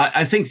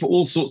 I think for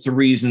all sorts of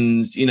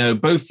reasons,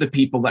 both the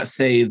people that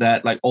say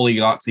that like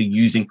oligarchs are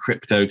using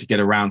crypto to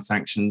get around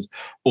sanctions,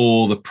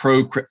 or the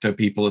pro-crypto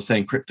people are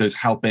saying crypto is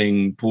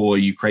helping poor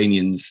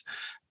Ukrainians.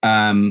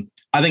 I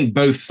think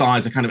both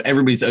sides are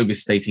everybody's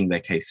overstating their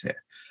case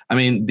here. I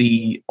mean,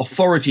 the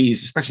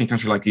authorities, especially in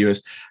countries like the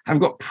US, have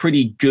got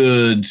pretty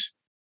good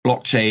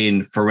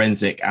blockchain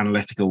forensic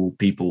analytical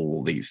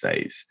people these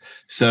days.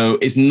 So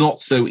it's not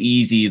so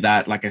easy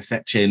that like a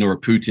Sechin or a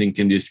Putin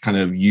can just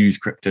use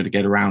crypto to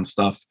get around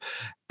stuff.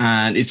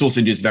 And it's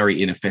also just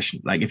very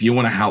inefficient. Like if you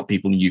want to help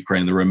people in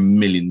Ukraine, there are a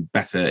million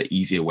better,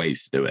 easier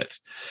ways to do it.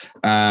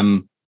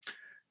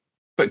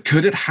 But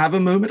could it have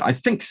a moment? I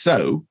think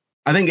so.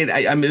 So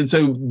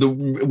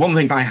the one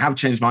thing I have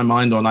changed my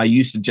mind on, I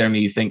used to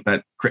generally think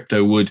that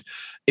crypto would,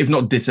 if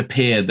not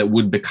disappear, that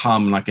would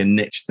become like a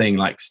niche thing,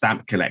 like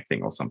stamp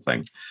collecting or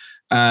something.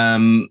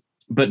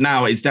 But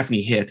now it's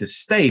definitely here to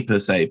stay per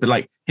se, but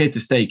like here to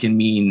stay can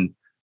mean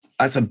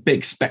that's a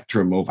big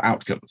spectrum of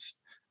outcomes.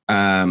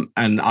 And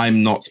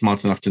I'm not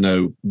smart enough to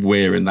know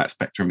where in that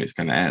spectrum it's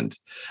going to end.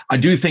 I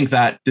do think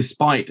that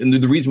and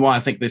the reason why I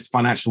think this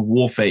financial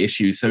warfare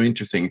issue is so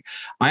interesting,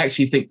 I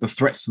actually think the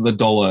threats to the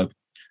dollar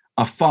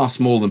are far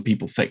smaller than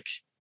people think.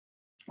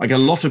 Like a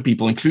lot of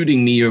people,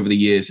 including me over the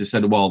years, have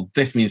said, well,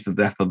 this means the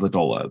death of the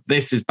dollar.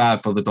 This is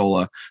bad for the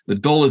dollar. The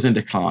dollar's in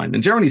decline.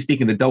 And generally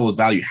speaking, the dollar's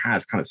value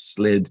has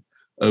slid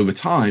over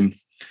time.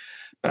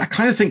 But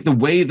I think the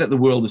way that the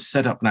world is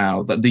set up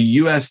now, that the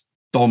US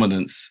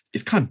dominance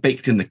is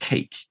baked in the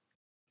cake.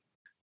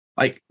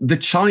 Like the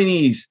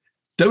Chinese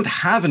don't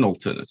have an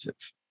alternative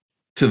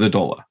to the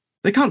dollar.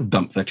 They can't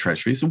dump their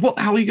treasuries. So what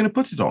the hell are you going to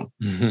put it on?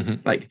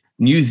 Like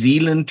New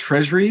Zealand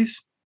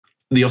treasuries?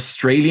 The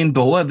Australian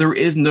dollar, there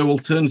is no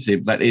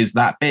alternative that is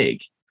that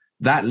big,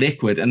 that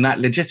liquid, and that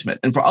legitimate.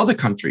 And for other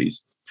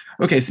countries,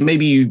 okay, so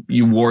maybe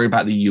you worry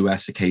about the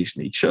US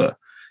occasionally. Sure.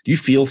 Do you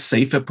feel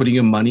safer putting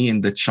your money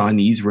in the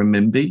Chinese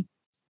renminbi,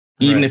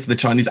 even if the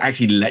Chinese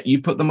actually let you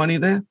put the money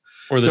there?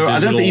 Or the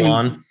digital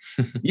yuan.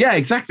 Yeah,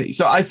 exactly.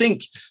 So I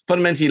think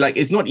fundamentally,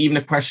 it's not even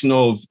a question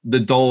of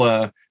the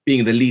dollar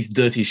being the least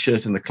dirty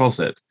shirt in the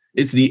closet.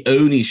 It's the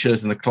only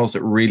shirt in the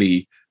closet,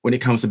 really, when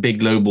it comes to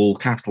big global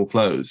capital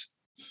flows.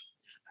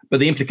 But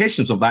the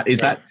implications of that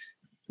is that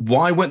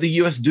why won't the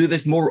US do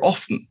this more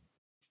often?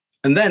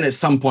 And then at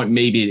some point,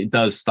 maybe it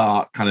does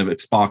start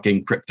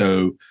sparking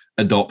crypto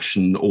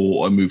adoption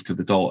or a move to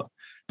the dollar.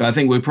 But I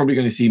think we're probably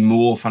going to see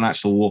more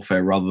financial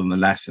warfare rather than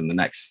less in the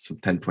next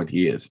 10, 20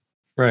 years.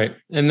 Right.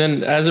 And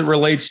then as it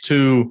relates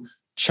to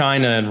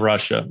China and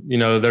Russia,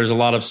 there's a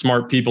lot of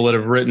smart people that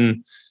have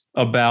written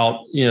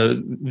about,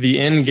 the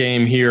end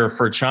game here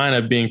for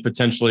China being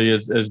potentially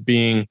as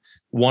being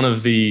one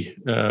of the,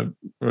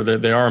 or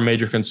they are a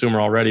major consumer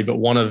already, but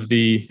one of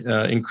the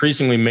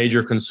increasingly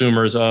major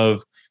consumers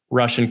of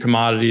Russian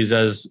commodities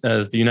as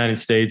the United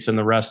States and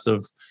the rest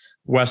of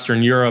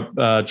Western Europe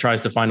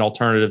tries to find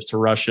alternatives to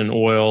Russian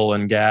oil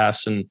and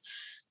gas, and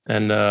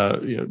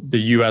the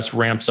U.S.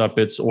 ramps up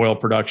its oil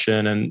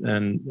production,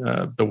 and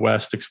the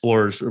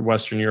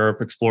Western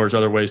Europe explores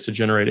other ways to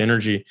generate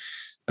energy.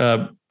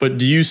 But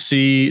do you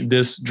see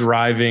this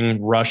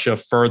driving Russia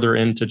further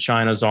into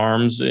China's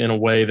arms in a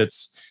way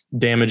that's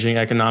damaging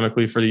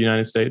economically for the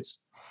United States?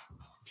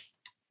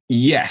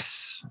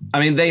 Yes. I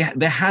mean,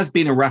 there has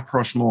been a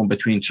rapprochement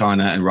between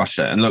China and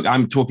Russia. And look,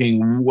 I'm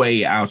talking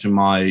way out of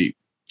my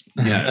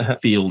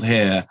field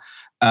here.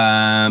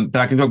 But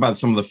I can talk about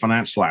some of the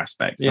financial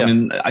aspects. Yeah. I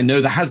mean, I know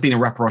there has been a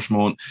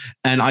rapprochement,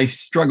 and I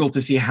struggle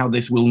to see how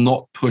this will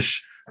not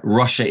push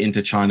Russia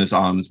into China's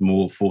arms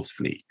more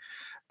forcefully.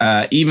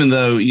 Even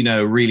though,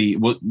 really,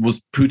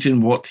 was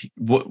Putin what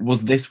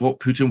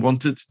Putin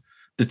wanted?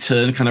 To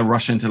turn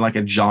Russia into like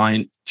a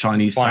giant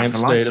Chinese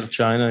satellite state of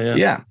China. Yeah.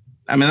 Yeah.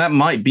 I mean, that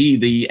might be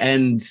the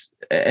end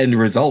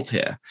result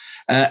here.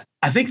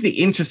 I think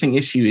the interesting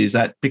issue is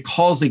that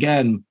because,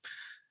 again,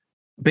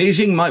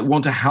 Beijing might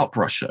want to help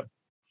Russia,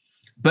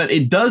 but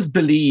it does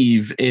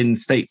believe in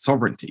state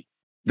sovereignty.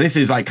 This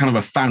is like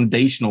a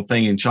foundational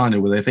thing in China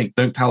where they think,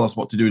 don't tell us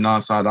what to do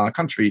inside our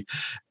country.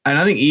 And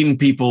I think even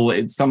people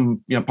in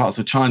some parts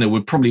of China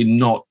were probably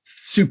not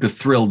super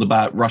thrilled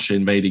about Russia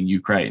invading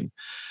Ukraine.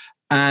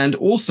 And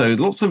also,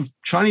 lots of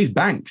Chinese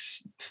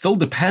banks still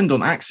depend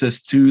on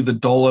access to the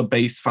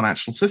dollar-based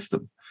financial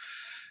system.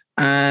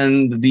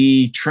 And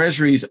the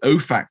Treasury's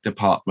OFAC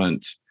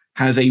department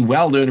has a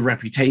well-known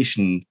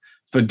reputation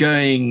for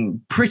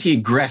going pretty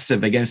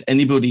aggressive against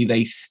anybody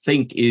they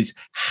think is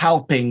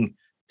helping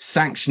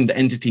sanctioned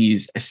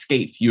entities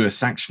escape US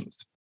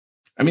sanctions.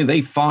 I mean,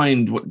 they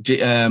find what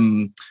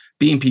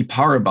BNP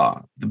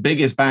Paribas, the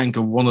biggest bank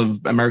of one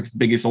of America's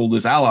biggest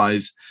oldest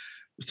allies,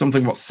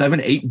 something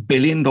 $7-8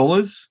 billion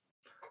to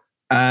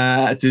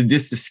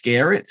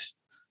scare it,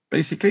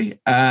 basically.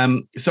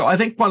 So I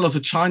think quite a lot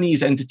of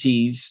Chinese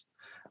entities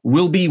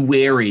will be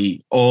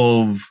wary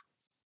of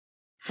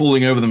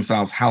falling over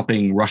themselves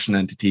helping Russian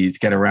entities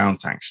get around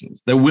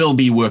sanctions. There will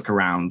be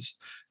workarounds.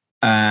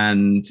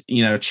 And,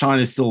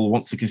 China still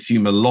wants to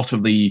consume a lot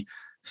of the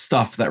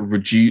stuff that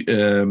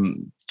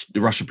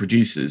Russia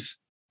produces.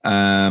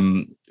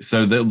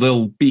 So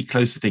they'll be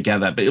closer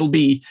together, but it'll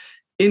be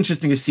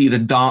interesting to see the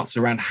dance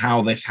around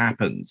how this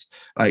happens.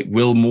 Like,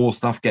 will more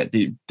stuff get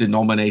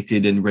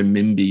denominated in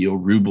renminbi or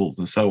rubles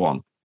and so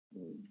on?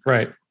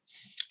 Right.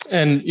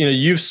 And,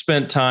 you've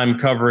spent time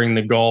covering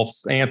the Gulf.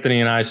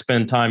 Anthony and I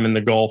spend time in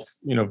the Gulf,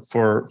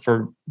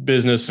 for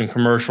business and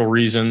commercial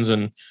reasons,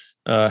 and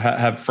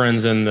have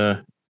friends in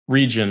the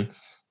region.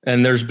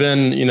 And there's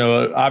been,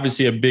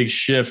 obviously a big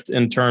shift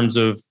in terms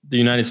of the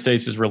United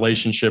States'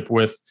 relationship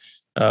with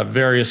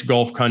various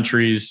Gulf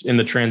countries in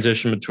the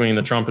transition between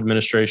the Trump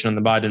administration and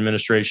the Biden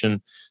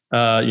administration.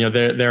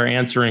 They're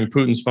answering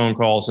Putin's phone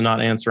calls and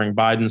not answering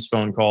Biden's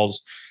phone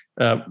calls.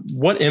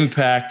 What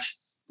impact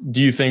do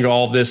you think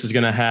all of this is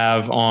going to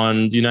have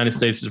on the United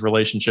States'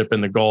 relationship in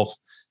the Gulf,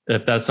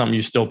 if that's something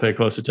you still pay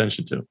close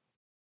attention to?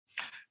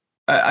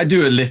 I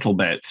do a little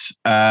bit.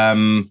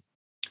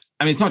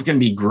 It's not going to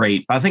be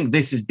great, but I think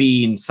this has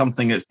been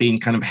something that's been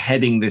kind of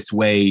heading this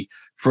way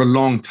for a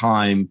long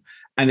time.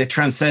 And it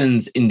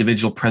transcends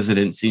individual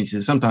presidencies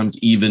and sometimes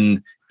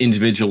even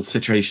individual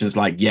situations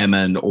like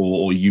Yemen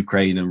or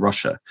Ukraine and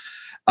Russia.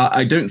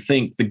 I don't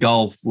think the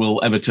Gulf will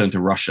ever turn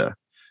to Russia.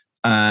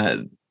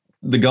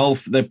 The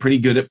Gulf, they're pretty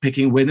good at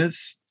picking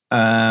winners.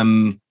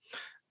 And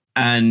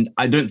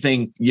I don't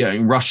think,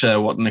 in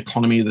Russia, what an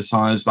economy the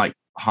size, like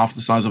half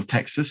the size of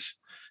Texas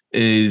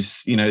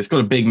is, it's got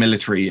a big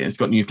military, it's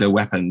got nuclear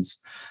weapons.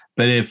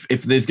 But if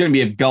there's going to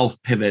be a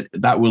Gulf pivot,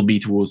 that will be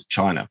towards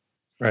China.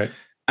 Right.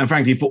 And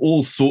frankly, for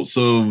all sorts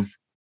of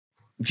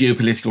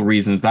geopolitical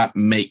reasons, that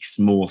makes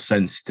more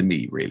sense to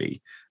me,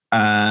 really.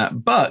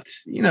 But,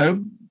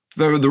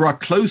 there are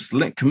close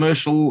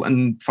commercial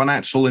and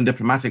financial and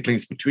diplomatic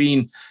links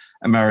between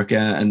America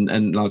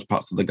and large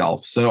parts of the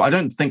Gulf. So I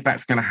don't think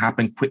that's going to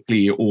happen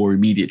quickly or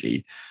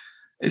immediately.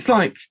 It's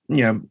like,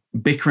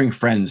 bickering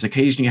friends.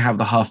 Occasionally you have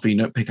the huffy,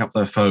 don't pick up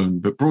their phone.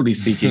 But broadly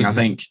speaking, I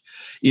think,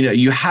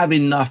 you have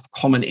enough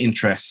common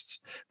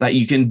interests that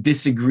you can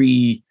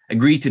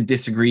agree to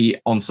disagree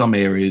on some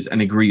areas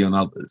and agree on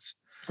others.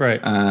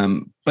 Right.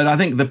 But I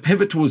think the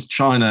pivot towards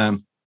China,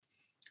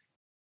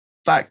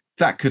 that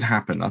could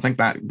happen. I think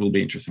that will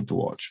be interesting to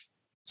watch.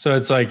 So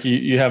it's like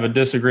you have a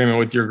disagreement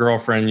with your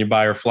girlfriend, you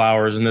buy her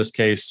flowers. In this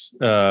case,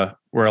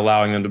 we're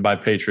allowing them to buy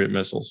Patriot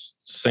missiles.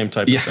 Same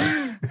type of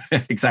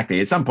thing.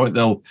 Exactly. At some point,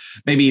 they'll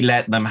maybe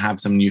let them have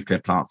some nuclear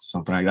plants or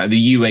something like that.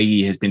 The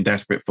UAE has been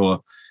desperate for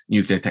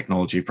nuclear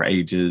technology for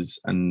ages.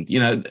 And,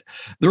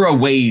 there are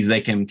ways they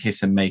can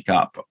kiss and make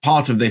up.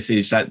 Part of this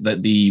is that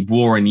the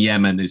war in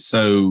Yemen is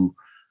so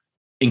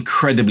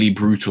incredibly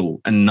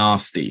brutal and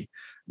nasty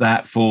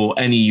that for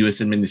any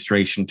US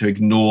administration to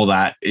ignore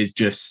that is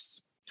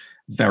just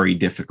very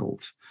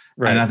difficult.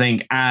 Right. And I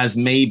think as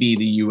maybe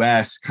the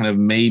US kind of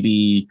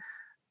maybe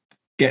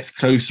gets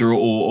closer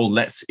or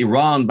lets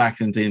Iran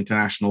back into the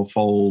international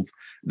fold,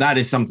 that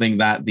is something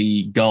that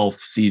the Gulf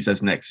sees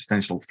as an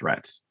existential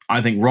threat.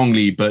 I think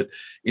wrongly, but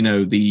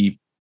the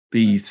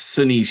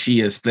Sunni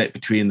Shia split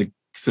between the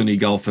Sunni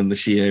Gulf and the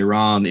Shia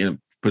Iran,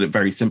 put it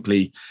very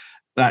simply,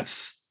 that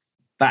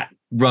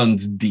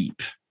runs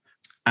deep.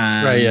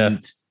 And right, yeah.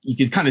 You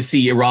can kind of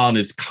see Iran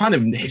as kind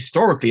of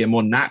historically a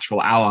more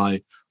natural ally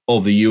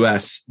of the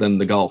US than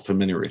the Gulf in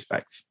many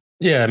respects.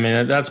 Yeah, I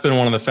mean, that's been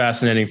one of the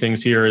fascinating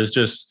things here is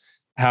just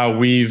how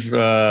we've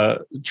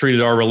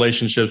treated our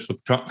relationships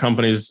with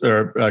companies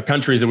or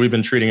countries that we've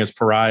been treating as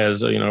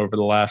pariahs, over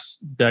the last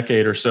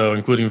decade or so,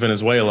 including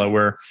Venezuela,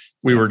 where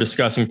we were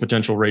discussing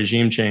potential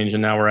regime change,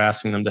 and now we're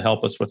asking them to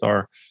help us with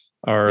our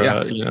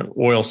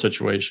oil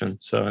situation.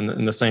 So,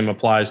 and the same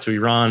applies to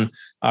Iran.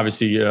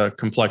 Obviously, a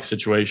complex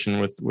situation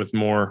with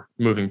more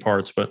moving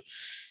parts. But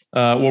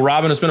well,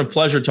 Robin, it's been a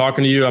pleasure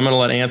talking to you. I'm going to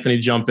let Anthony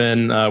jump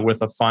in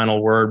with a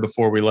final word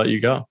before we let you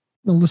go.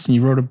 Well, listen,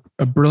 you wrote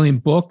a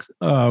brilliant book.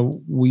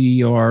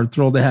 We are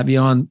thrilled to have you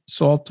on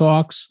Salt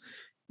Talks.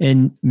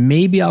 And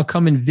maybe I'll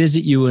come and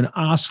visit you in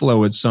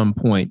Oslo at some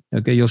point.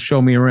 Okay, you'll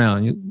show me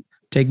around. You'll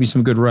take me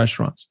some good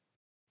restaurants.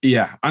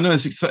 Yeah, I know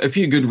there's a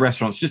few good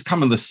restaurants. Just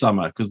come in the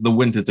summer because the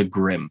winters are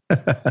grim.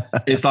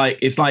 It's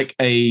like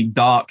a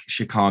dark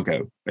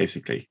Chicago,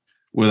 basically,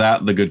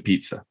 without the good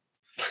pizza.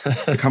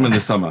 So come in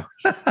the summer.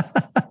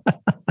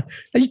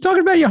 Are you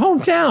talking about your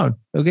hometown?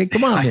 Okay,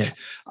 come on, man.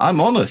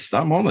 I'm honest.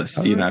 All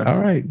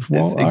right.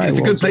 Well, it's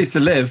a good place to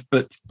live,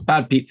 but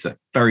bad pizza.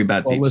 Very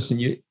bad pizza. Well, listen,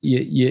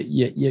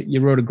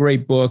 you wrote a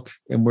great book,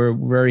 and we're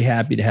very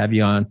happy to have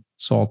you on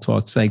Salt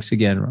Talks. Thanks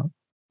again, Rob.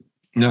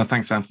 No,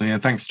 thanks, Anthony.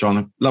 And thanks, John.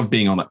 I love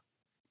being on it.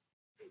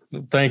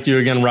 Thank you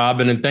again,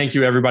 Robin. And thank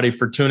you, everybody,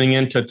 for tuning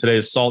in to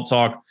today's Salt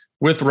Talk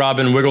with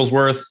Robin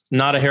Wigglesworth,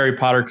 not a Harry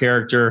Potter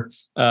character,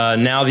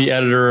 now the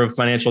editor of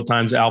Financial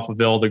Times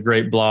Alphaville, the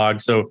great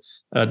blog. So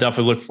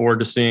definitely look forward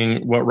to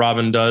seeing what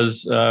Robin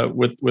does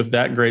with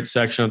that great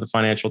section of the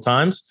Financial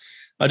Times.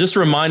 Just a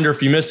reminder,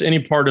 if you miss any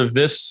part of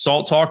this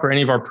Salt Talk or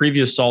any of our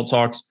previous Salt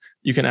Talks,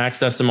 You can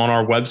access them on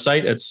our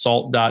website at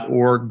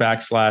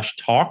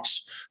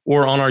salt.org/talks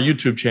or on our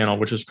YouTube channel,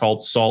 which is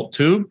called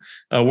SaltTube.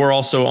 We're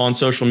also on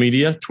social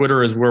media.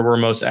 Twitter is where we're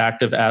most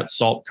active at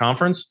SALT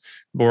Conference,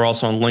 but we're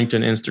also on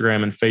LinkedIn,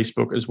 Instagram, and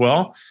Facebook as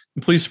well.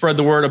 And please spread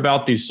the word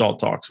about these SALT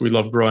Talks. We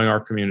love growing our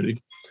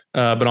community.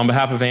 But on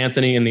behalf of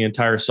Anthony and the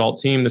entire SALT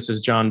team, this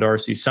is John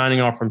Darcy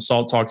signing off from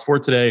SALT Talks for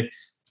today.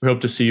 We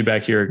hope to see you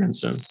back here again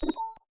soon.